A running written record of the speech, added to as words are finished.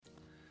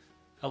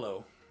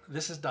Hello,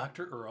 this is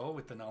Dr. Earl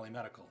with Denali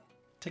Medical.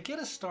 To get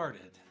us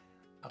started,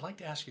 I'd like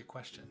to ask you a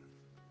question.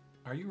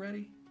 Are you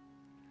ready?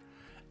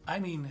 I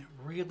mean,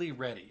 really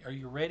ready. Are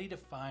you ready to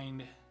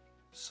find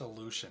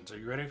solutions? Are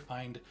you ready to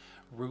find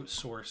root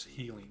source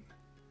healing?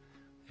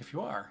 If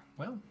you are,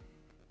 well,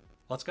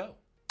 let's go.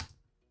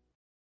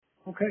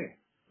 Okay,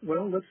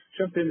 well, let's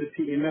jump into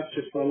PEMF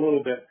just for a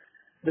little bit.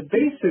 The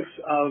basics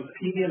of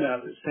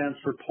PEMF stands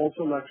for Pulse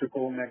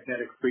Electrical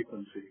Magnetic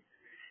Frequency.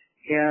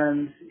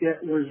 And it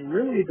was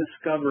really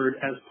discovered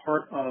as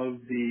part of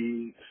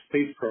the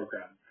space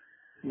program,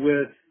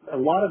 with a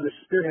lot of the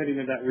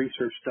spearheading of that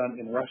research done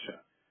in Russia,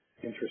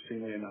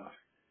 interestingly enough.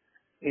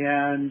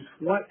 And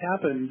what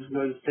happened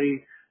was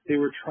they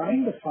were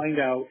trying to find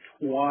out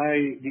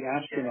why the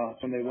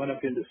astronauts, when they went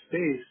up into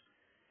space,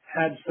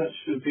 had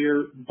such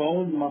severe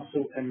bone,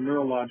 muscle, and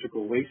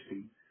neurological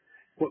wasting.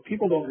 What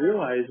people don't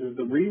realize is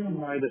the reason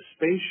why the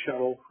space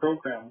shuttle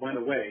program went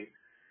away,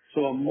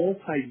 so a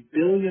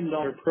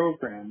multi-billion-dollar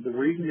program, the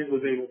reason it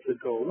was able to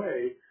go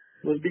away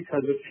was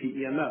because of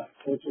PEMF,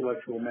 Pulse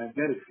Electrical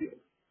Magnetic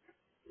Field.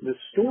 The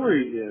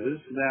story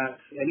is that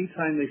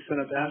anytime they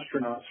sent up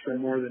astronauts for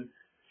more than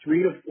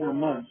 3 to 4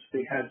 months,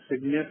 they had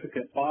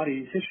significant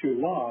body tissue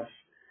loss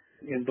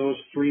in those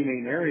three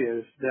main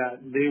areas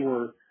that they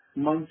were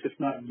months, if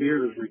not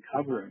years,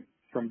 recovering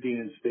from being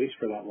in space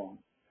for that long.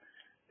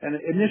 And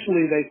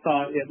initially they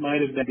thought it might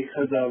have been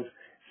because of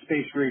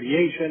space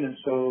radiation, and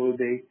so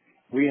they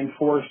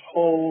reinforced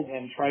hull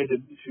and tried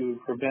to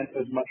prevent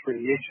as much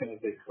radiation as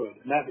they could,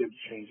 and that didn't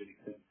change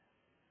anything.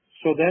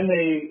 So then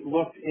they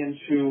looked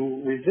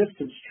into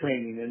resistance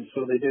training, and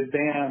so they did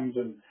bands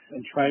and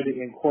tried to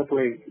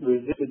incorporate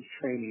resistance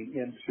training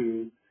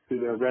into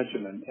their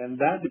regimen, and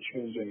that didn't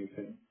change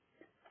anything.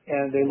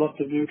 And they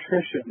looked at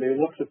nutrition. They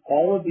looked at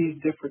all of these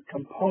different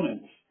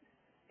components.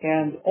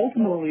 And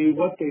ultimately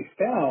what they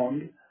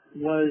found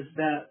was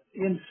that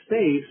in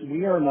space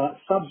we are not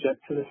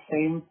subject to the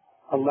same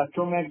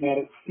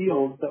electromagnetic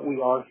field that we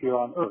are here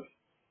on Earth.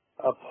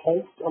 A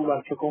pulsed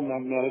electrical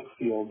magnetic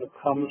field that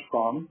comes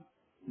from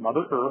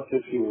Mother Earth,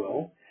 if you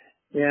will,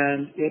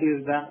 and it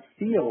is that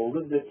field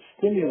that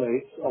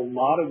stimulates a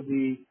lot of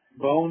the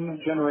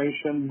bone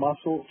generation,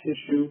 muscle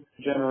tissue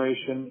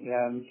generation,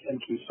 and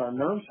keeps our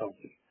nerves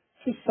healthy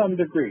to some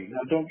degree.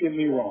 Now, don't get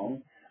me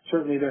wrong.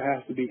 Certainly there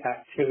has to be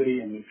activity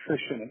and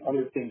nutrition and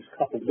other things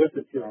coupled with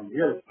it here on the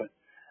Earth, but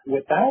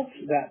without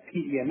that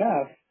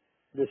PEMF,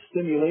 the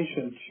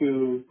stimulation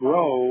to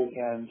grow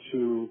and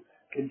to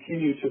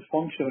continue to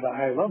function at a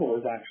high level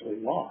is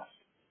actually lost.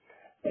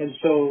 And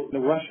so the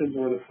Russians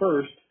were the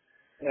first,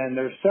 and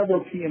there's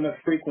several PEMF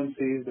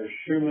frequencies. There's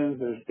Schumann's,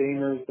 there's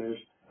Damer's, there's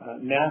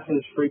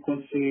NASA's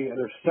frequency, and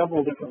there's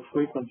several different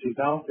frequencies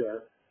out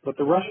there. But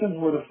the Russians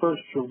were the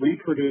first to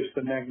reproduce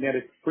the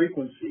magnetic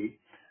frequency,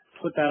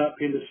 put that up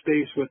into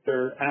space with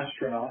their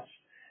astronauts,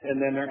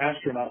 and then their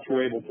astronauts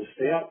were able to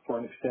stay up for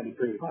an extended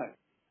period of time.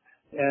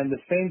 And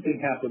the same thing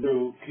happened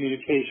through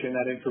communication.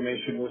 That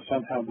information was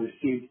somehow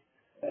received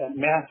at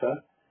NASA.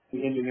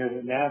 The engineers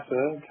at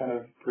NASA kind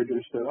of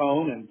produced their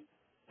own and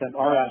sent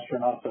our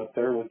astronauts up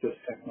there with this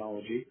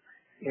technology.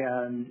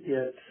 And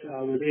it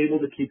was able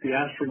to keep the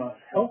astronauts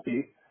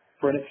healthy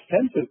for an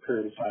extensive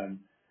period of time.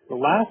 The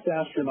last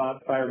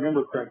astronaut, if I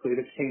remember correctly,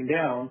 that came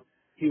down,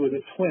 he was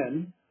a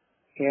twin,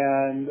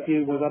 and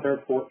he was up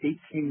there for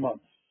 18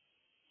 months.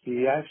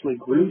 He actually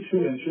grew 2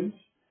 inches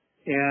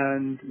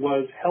and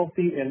was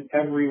healthy in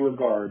every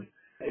regard,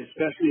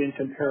 especially in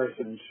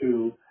comparison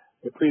to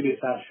the previous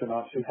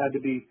astronauts who had to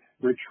be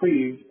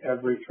retrieved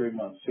every 3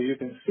 months. So you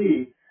can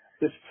see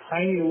this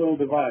tiny little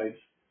device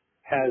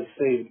has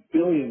saved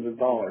billions of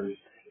dollars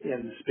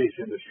in the space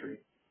industry.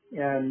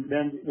 And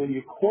then when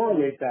you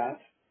correlate that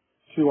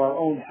to our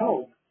own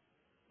health,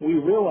 we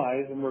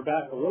realize, and we're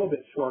back a little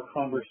bit to our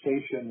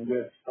conversation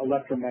with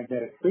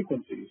electromagnetic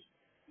frequencies,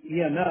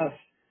 EMF,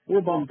 we're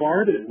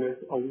bombarded with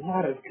a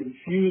lot of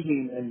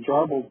confusing and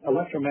garbled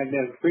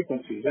electromagnetic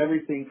frequencies,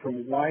 everything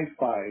from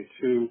Wi-Fi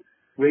to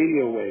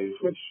radio waves,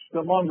 which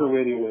the longer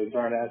radio waves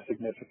aren't as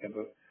significant,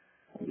 but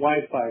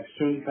Wi-Fi,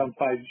 soon come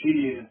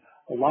 5G, and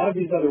a lot of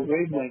these other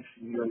wavelengths,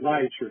 your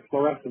lights, your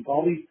fluorescence,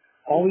 all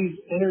these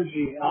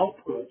energy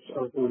outputs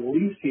are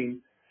releasing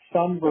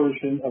some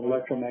version of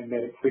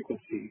electromagnetic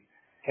frequency,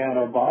 and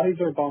our bodies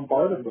are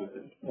bombarded with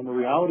it. And the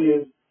reality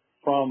is,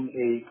 from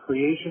a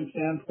creation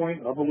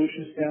standpoint,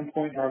 evolution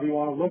standpoint, however you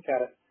want to look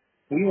at it,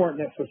 we weren't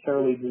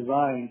necessarily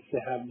designed to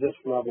have this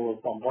level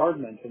of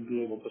bombardment and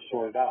be able to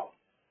sort it out.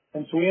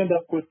 And so we end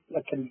up with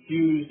a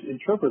confused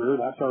interpreter,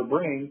 that's our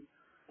brain,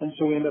 and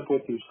so we end up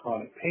with these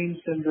chronic pain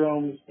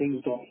syndromes,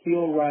 things don't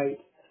heal right,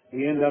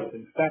 we end up with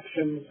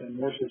infections and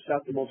more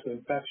susceptible to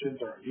infections,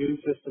 our immune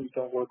systems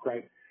don't work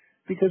right,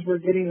 because we're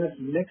getting this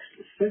mixed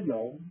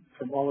signal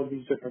from all of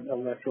these different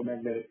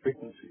electromagnetic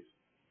frequencies.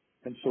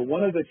 And so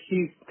one of the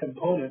key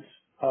components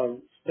of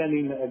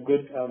spending a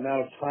good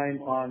amount of time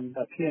on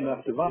a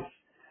PEMF device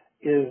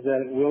is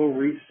that it will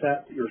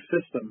reset your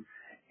system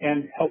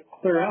and help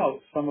clear out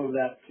some of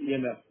that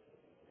EMF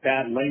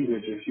bad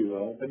language, if you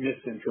will, the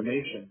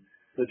misinformation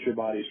that your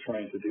body's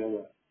trying to deal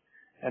with.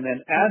 And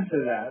then add to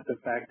that the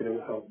fact that it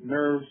will help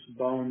nerves,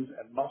 bones,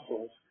 and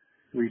muscles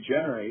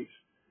regenerate.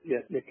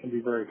 It can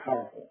be very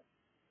powerful.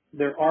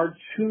 There are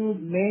two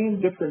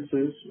main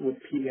differences with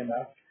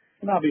PEMF,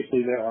 and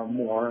obviously there are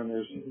more, and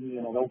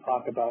they'll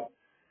talk about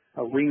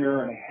a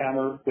ringer and a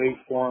hammer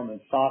waveform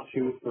and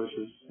sawtooth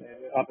versus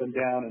up and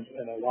down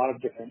and a lot of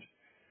different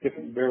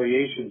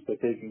variations that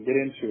they can get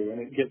into,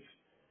 and it gets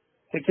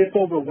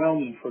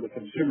overwhelming for the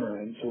consumer.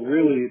 And so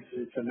really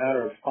it's a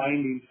matter of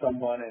finding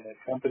someone and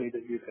a company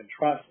that you can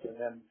trust and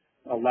then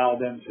allow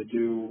them to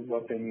do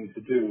what they need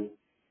to do.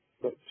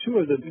 But two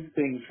of the big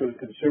things for the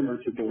consumer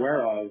to be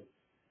aware of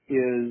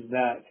is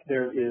that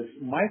there is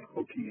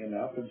micro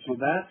PEMF, and so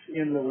that's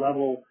in the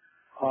level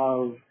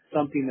of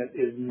something that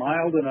is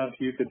mild enough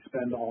you could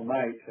spend all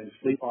night and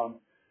sleep on.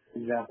 For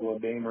example, a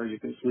Damer, you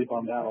can sleep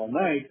on that all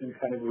night and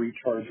kind of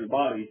recharge your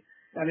body.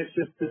 And it's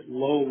just this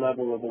low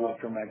level of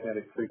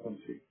electromagnetic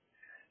frequency.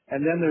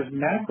 And then there's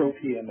macro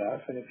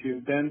PEMF, and if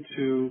you've been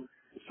to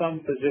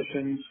some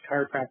physicians,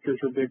 chiropractors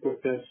are big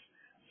with this,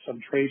 some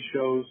trade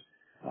shows,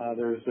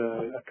 there's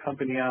a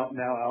company out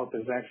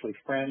that's actually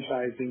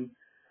franchising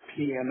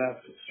PEMF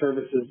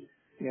services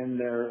in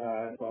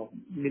their,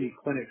 mini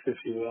clinics, if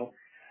you will.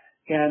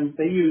 And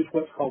they use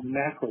what's called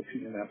macro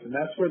PEMF, and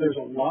that's where there's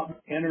a lot of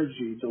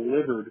energy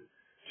delivered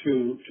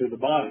to the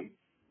body.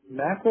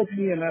 Macro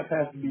PEMF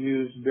has to be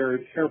used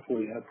very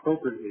carefully and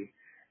appropriately.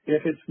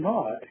 If it's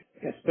not,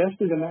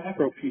 especially the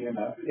macro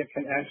PEMF, it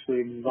can actually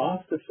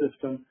exhaust the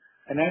system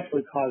and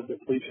actually cause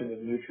depletion of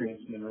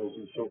nutrients, minerals,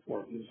 and so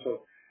forth. And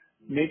so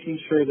making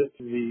sure that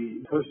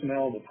the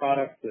personnel, the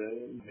product,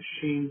 the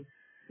machine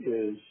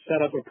is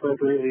set up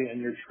appropriately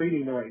and you're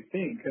treating the right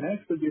thing can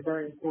actually be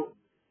very important,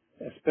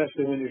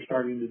 especially when you're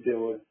starting to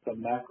deal with the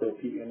macro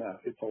PEMF.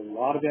 It's a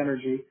lot of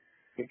energy.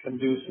 It can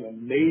do some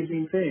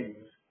amazing things,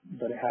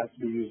 but it has to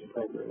be used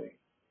appropriately.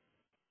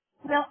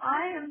 Well,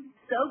 I am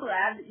so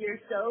glad that you're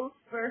so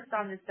versed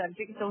on this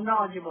subject, so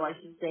knowledgeable, I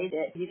should say,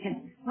 that you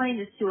can explain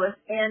this to us.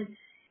 And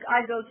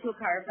I go to a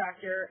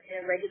chiropractor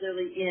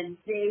regularly, and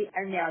they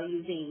are now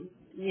using,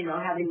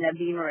 having the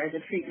Beamer as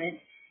a treatment.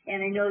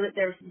 And I know that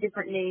there's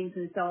different names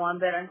and so on,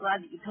 but I'm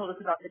glad that you told us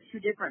about the two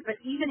different. But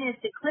even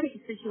if the clinic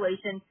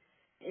situation,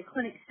 a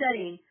clinic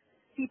setting,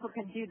 people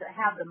can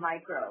have the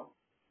micro.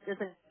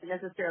 Doesn't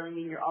necessarily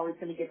mean you're always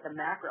going to get the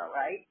macro,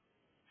 right?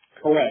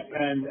 Correct.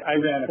 And I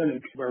ran a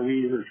clinic where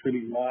we were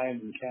treating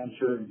Lyme and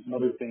cancer and some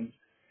other things,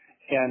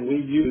 and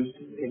we used,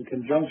 in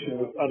conjunction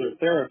with other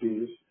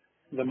therapies,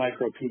 the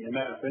micro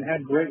PEMF and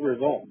had great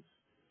results.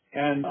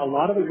 And a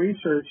lot of the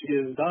research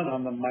is done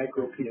on the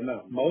micro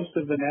PEMF. Most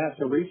of the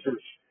NASA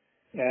research,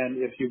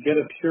 and if you get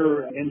a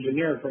pure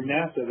engineer from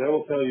NASA, they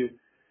will tell you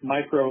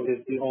micro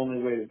is the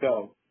only way to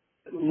go.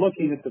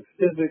 Looking at the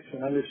physics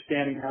and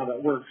understanding how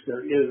that works,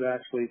 there is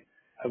actually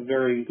a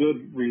very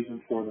good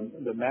reason for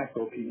the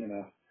macro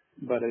PEMF.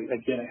 But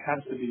again, it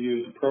has to be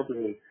used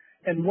appropriately.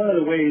 And one of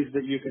the ways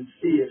that you can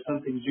see if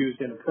something's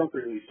used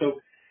inappropriately. So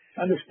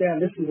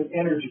understand this is an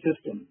energy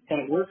system,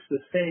 and it works the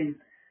same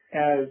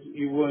as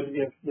you would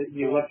if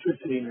the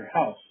electricity in your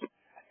house.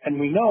 And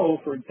we know,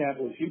 for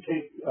example, if you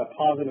take a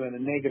positive and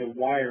a negative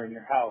wire in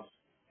your house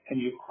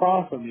and you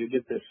cross them, you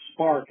get this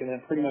spark, and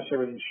then pretty much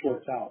everything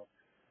shorts out.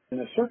 And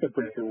the circuit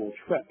breaker will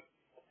trip.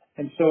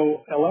 And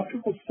so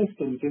electrical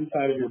systems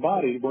inside of your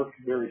body work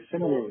very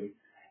similarly.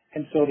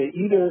 And so they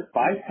either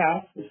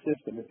bypass the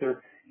system. If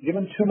they're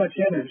given too much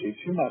energy,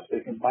 they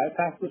can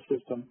bypass the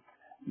system,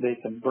 they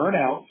can burn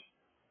out,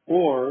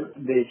 or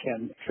they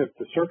can trip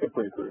the circuit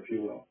breaker, if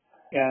you will.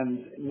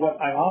 And what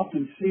I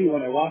often see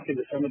when I walk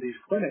into some of these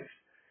clinics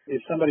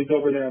is somebody's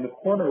over there in the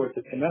corner with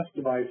a TMS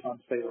device on,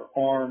 say, their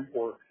arm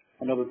or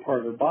another part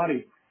of their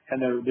body, and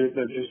they're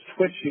just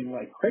twitching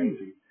like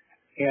crazy.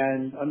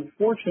 And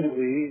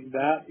unfortunately,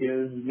 that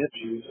is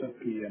misuse of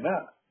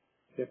PEMF.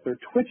 If they're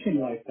twitching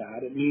like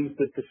that, it means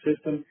that the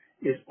system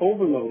is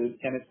overloaded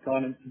and it's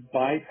gone into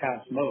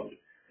bypass mode.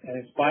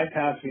 And it's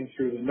bypassing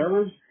through the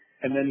nerves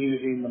and then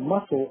using the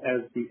muscle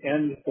as the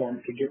end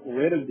form to get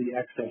rid of the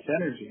excess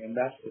energy. And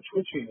that's the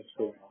twitching that's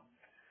going on.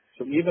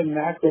 So even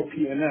macro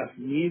PEMF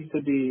needs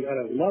to be at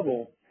a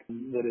level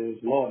that is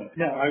low enough.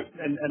 Now,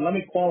 and let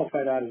me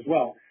qualify that as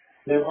well.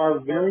 There are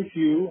very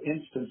few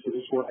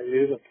instances where it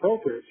is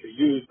appropriate to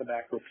use the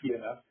macro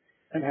PEMF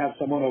and have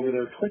someone over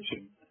there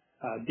twitching.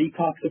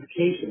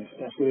 Detoxification,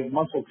 especially of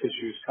muscle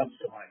tissues, comes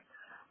to mind,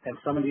 and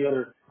some of the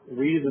other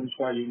reasons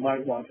why you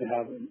might want to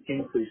have an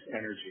increased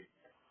energy.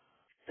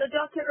 So,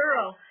 Dr.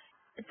 Earle,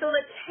 so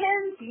the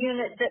TENS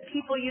unit that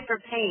people use for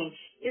pain,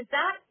 is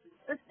that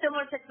a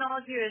similar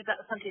technology or is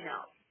that something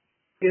else?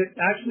 It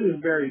actually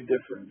is very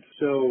different.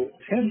 So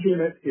TENS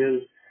unit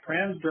is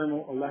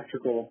transdermal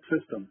electrical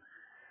system,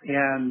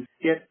 and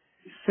it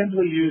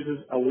simply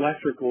uses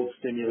electrical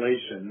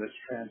stimulation that's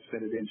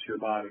transmitted into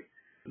your body.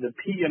 The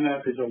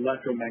PEMF is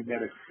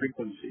electromagnetic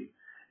frequency.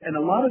 And a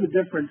lot of the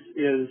difference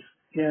is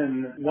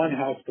in, one,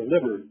 how it's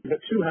delivered,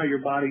 but two, how your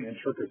body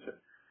interprets it.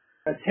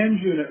 A TENS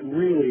unit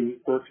really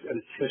works at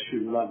a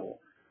tissue level.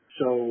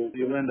 So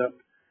you'll end up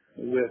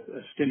with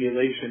a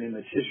stimulation in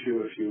the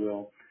tissue, if you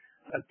will.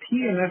 A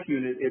PMF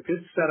unit, if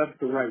it's set up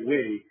the right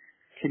way,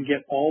 can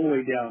get all the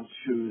way down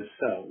to the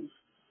cells,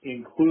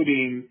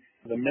 including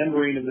the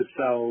membrane of the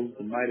cells,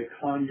 the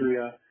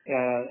mitochondria,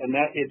 and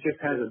that it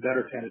just has a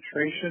better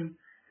penetration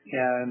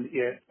and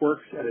it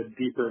works at a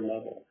deeper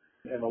level.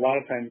 And a lot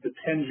of times the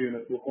TENS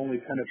unit will only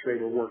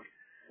penetrate or work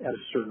at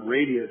a certain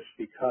radius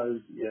because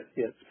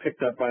it's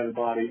picked up by the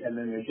body and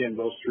then again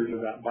goes through to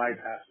that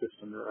bypass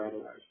system or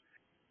otherwise.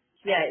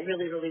 Yeah, it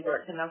really, really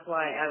works, and that's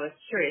why I was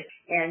curious.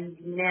 And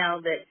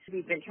now that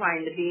we've been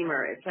trying the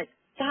Beamer, it's like,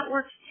 that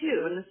works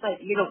too. And it's like,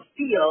 you don't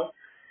feel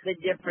the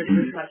difference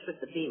as much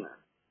with the Beamer.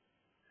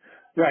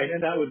 Right,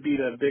 and that would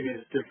be the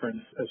biggest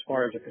difference as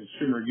far as a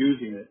consumer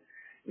using it.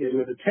 Is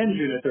with a TENS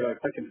unit, they're like,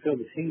 I can feel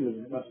the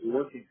tingling, it must be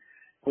working.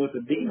 But with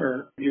the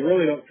Beamer, you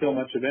really don't feel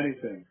much of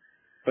anything.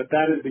 But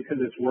that is because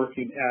it's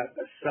working at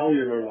a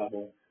cellular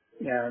level.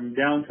 And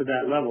down to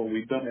that level,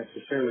 we don't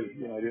necessarily,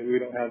 we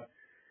don't have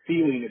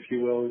feeling, if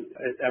you will,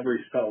 at every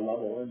cell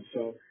level. And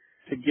so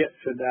to get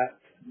to that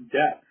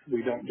depth,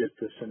 we don't get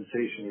the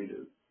sensation we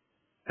do.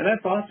 And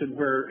that's often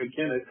where,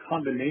 again, a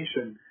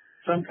combination,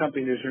 some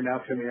companies are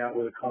now coming out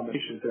with a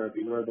combination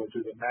therapy where they'll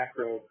do the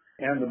macro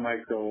and the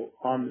micro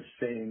on the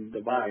same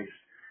device.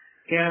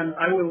 And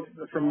I will,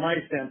 from my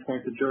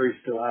standpoint, the jury's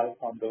still out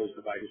on those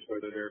devices,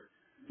 whether they're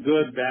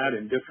good, bad,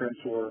 indifferent,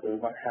 or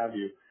what have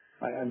you.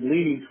 I'm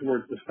leaning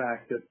towards the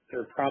fact that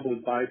they're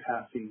probably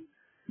bypassing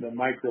the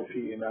micro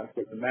PEMF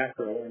with the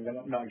macro and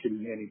not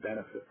getting any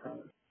benefit from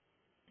it.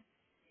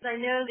 I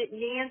know that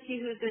Nancy,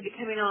 who's going to be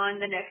coming on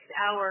the next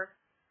hour,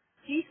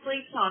 she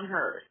sleeps on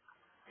hers.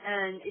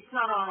 And it's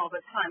not on all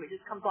the time. It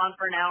just comes on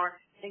for an hour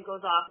and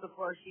goes off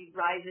before she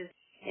rises.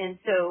 And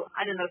so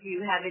I don't know if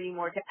you have any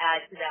more to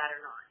add to that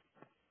or not.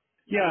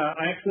 Yeah,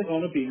 I actually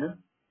own a Beamer,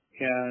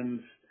 and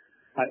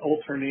I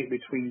alternate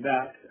between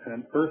that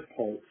and Earth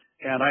Pulse.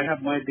 And I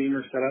have my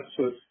Beamer set up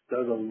so it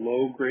does a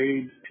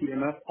low-grade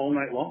PMF all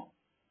night long.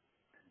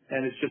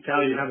 And it's just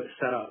how you have it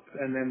set up.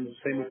 And then the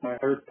same with my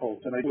Earth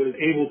Pulse. And I was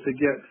able to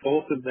get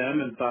both of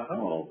them and thought,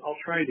 I'll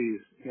try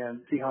these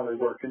and see how they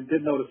work, and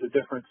did notice a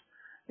difference.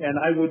 And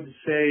I would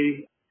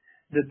say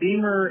the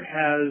Beamer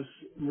has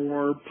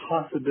more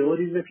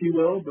possibilities, if you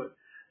will, but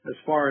as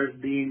far as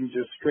being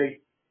just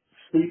straight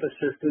sleep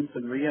assistance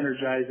and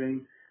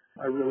re-energizing,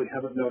 I really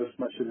haven't noticed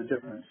much of a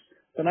difference.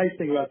 The nice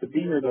thing about the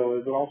Beamer, though,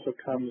 is it also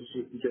comes,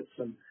 you can get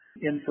some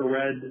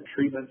infrared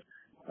treatment,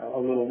 a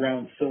little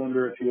round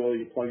cylinder, if you will.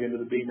 You plug into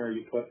the Beamer,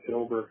 you put it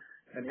over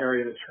an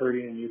area that's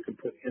hurting, and you can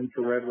put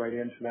infrared right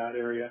into that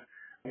area.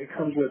 It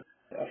comes with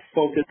a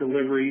focus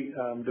delivery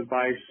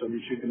device so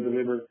that you can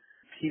deliver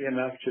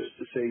PMF just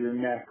to, say, your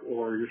neck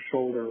or your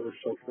shoulder or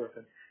so forth.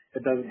 And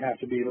it doesn't have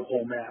to be the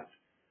whole mat.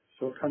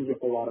 So it comes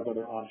with a lot of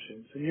other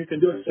options. And you can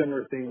do a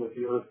similar thing with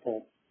the Earth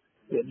Pulse.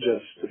 It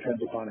just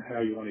depends upon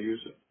how you want to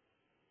use it.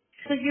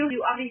 So you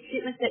do all these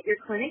treatments at your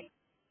clinic?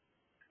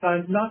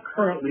 Not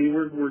currently.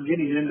 We're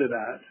getting into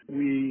that.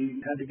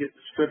 We had to get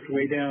the script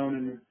way down,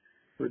 and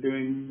we're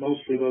doing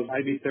mostly those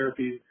IV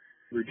therapies,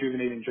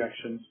 rejuvenate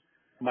injections,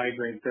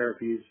 migraine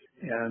therapies,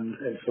 and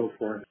so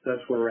forth.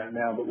 That's where we're at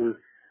now. But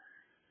we're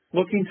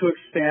looking to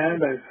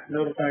expand. I've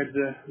notified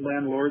the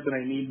landlord that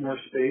I need more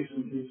space,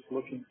 and he's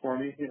looking for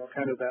me,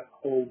 kind of that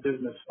whole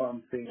business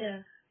fund thing.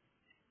 Yeah.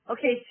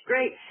 Okay,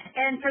 great.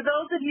 And for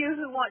those of you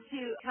who want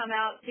to come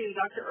out to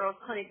Dr. Earl's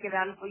clinic in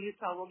Bountiful,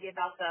 Utah, we'll give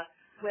out the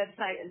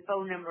website and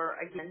phone number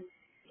again,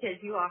 because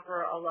you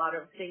offer a lot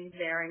of things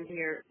there, and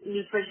your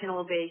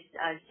nutritional-based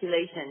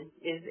chelation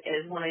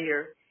is one of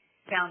your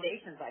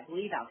foundations, I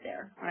believe, out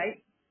there,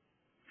 right?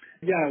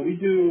 Yeah, we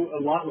do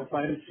a lot with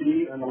vitamin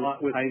C and a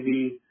lot with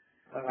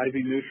IV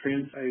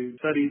nutrients. I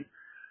studied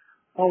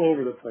all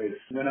over the place.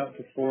 Went out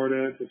to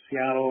Florida, to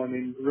Seattle.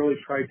 Really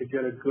tried to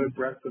get a good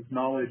breadth of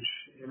knowledge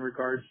in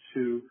regards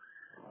to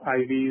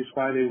IVs,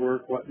 why they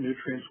work, what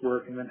nutrients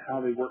work, and then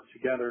how they work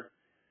together.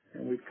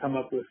 And we've come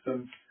up with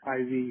some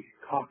IV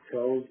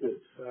cocktails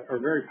that are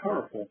very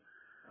powerful.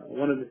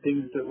 One of the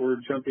things that we're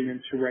jumping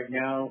into right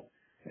now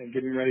and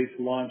getting ready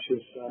to launch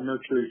is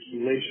mercury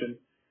chelation.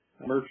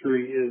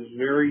 Mercury is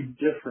very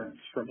different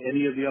from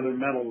any of the other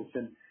metals.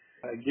 And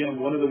again,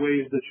 one of the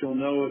ways that you'll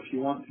know if you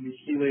want to be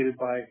chelated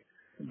by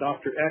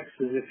Dr. X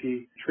is if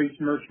he treats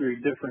mercury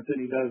different than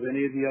he does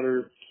any of the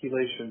other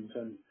chelations.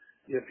 And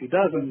if he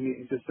doesn't,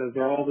 he just says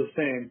they're all the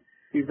same.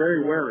 Be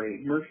very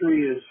wary.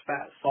 Mercury is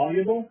fat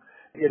soluble.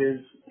 It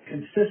is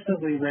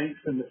consistently ranked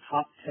in the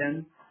top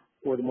 10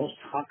 for the most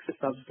toxic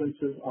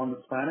substances on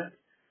the planet.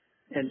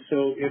 And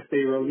so if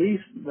they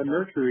release the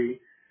mercury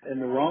in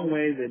the wrong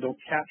way, they don't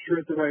capture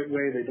it the right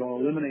way, they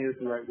don't eliminate it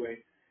the right way,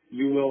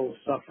 you will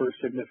suffer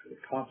significant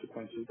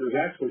consequences. There's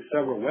actually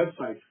several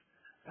websites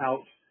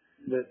out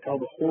that tell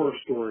the horror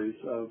stories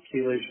of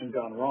chelation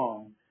gone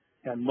wrong,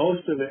 and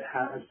most of it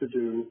has to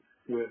do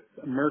with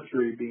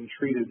mercury being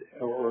treated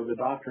or the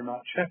doctor not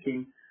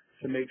checking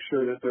to make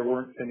sure that there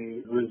weren't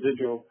any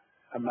residual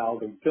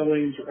amalgam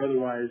fillings or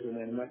otherwise, and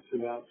then went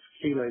without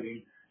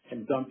chelating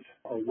and dumped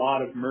a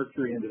lot of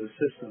mercury into the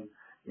system.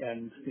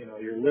 And,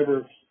 your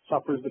liver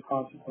suffers the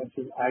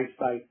consequences,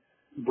 eyesight,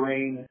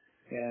 brain,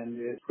 and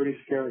it's pretty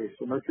scary.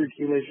 So mercury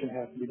chelation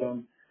has to be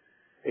done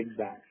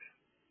exact.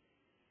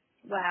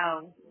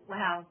 Wow.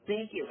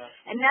 Thank you.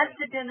 And that's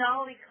the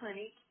Denali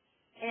Clinic.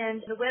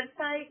 And the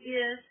website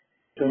is?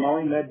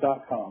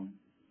 DenaliMed.com.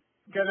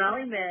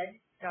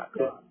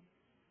 DenaliMed.com.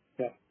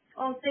 Yeah.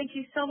 Oh, thank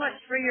you so much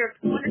for your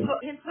wonderful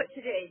input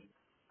today.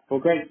 Well,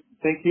 great.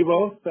 Thank you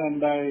both,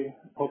 and I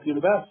hope you're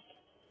the best.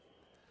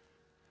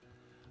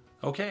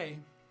 Okay.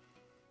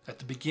 At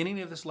the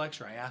beginning of this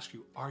lecture, I asked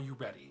you, are you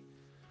ready?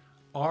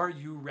 Are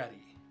you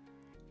ready?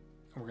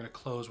 And we're going to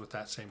close with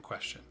that same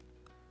question.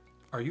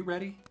 Are you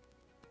ready?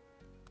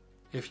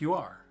 If you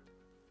are,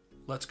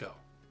 let's go.